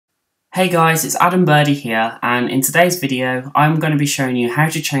Hey guys, it's Adam Birdie here, and in today's video I'm going to be showing you how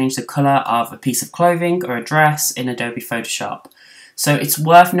to change the colour of a piece of clothing or a dress in Adobe Photoshop. So it's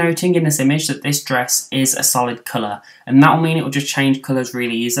worth noting in this image that this dress is a solid colour, and that will mean it will just change colours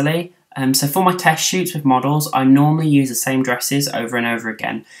really easily. So for my test shoots with models, I normally use the same dresses over and over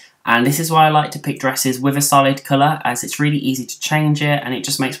again, and this is why I like to pick dresses with a solid colour, as it's really easy to change it and it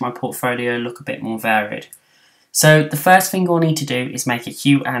just makes my portfolio look a bit more varied. So the first thing we'll need to do is make a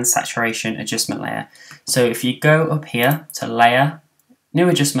hue and saturation adjustment layer. So if you go up here to Layer, New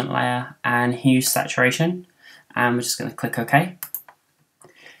Adjustment Layer and Hue Saturation, and we're just going to click OK.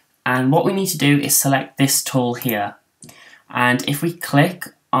 And what we need to do is select this tool here. And if we click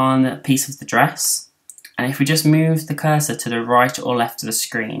on a piece of the dress, and if we just move the cursor to the right or left of the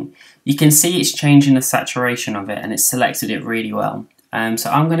screen, you can see it's changing the saturation of it and it's selected it really well. So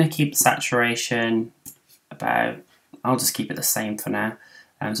I'm going to keep the saturation I'll just keep it the same for now,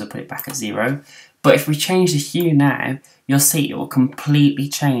 so I'll put it back at 0. But if we change the hue now, you'll see it will completely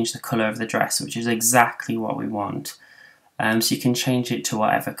change the colour of the dress, which is exactly what we want. So you can change it to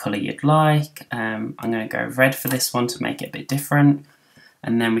whatever colour you'd like. I'm going to go red for this one to make it a bit different.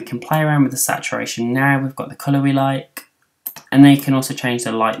 And then we can play around with the saturation now. We've got the colour we like. And then you can also change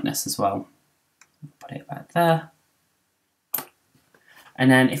the lightness as well. Put it back there. And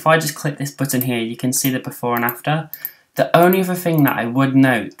then if I just click this button here, you can see the before and after. The only other thing that I would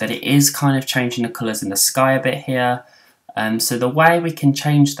note that it is kind of changing the colours in the sky a bit here. So the way we can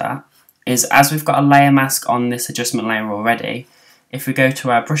change that is, as we've got a layer mask on this adjustment layer already, if we go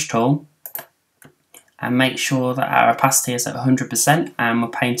to our brush tool and make sure that our opacity is at 100% and we're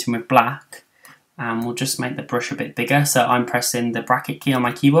painting with black, and we'll just make the brush a bit bigger. So I'm pressing the bracket key on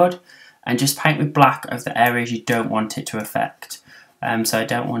my keyboard and just paint with black over the areas you don't want it to affect. So I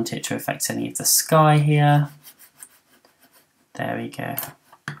don't want it to affect any of the sky here. There we go.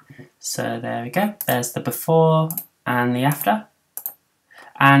 So there we go. There's the before and the after.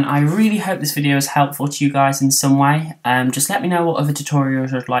 And I really hope this video is helpful to you guys in some way. Just let me know what other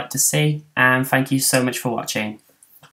tutorials you'd like to see, and thank you so much for watching.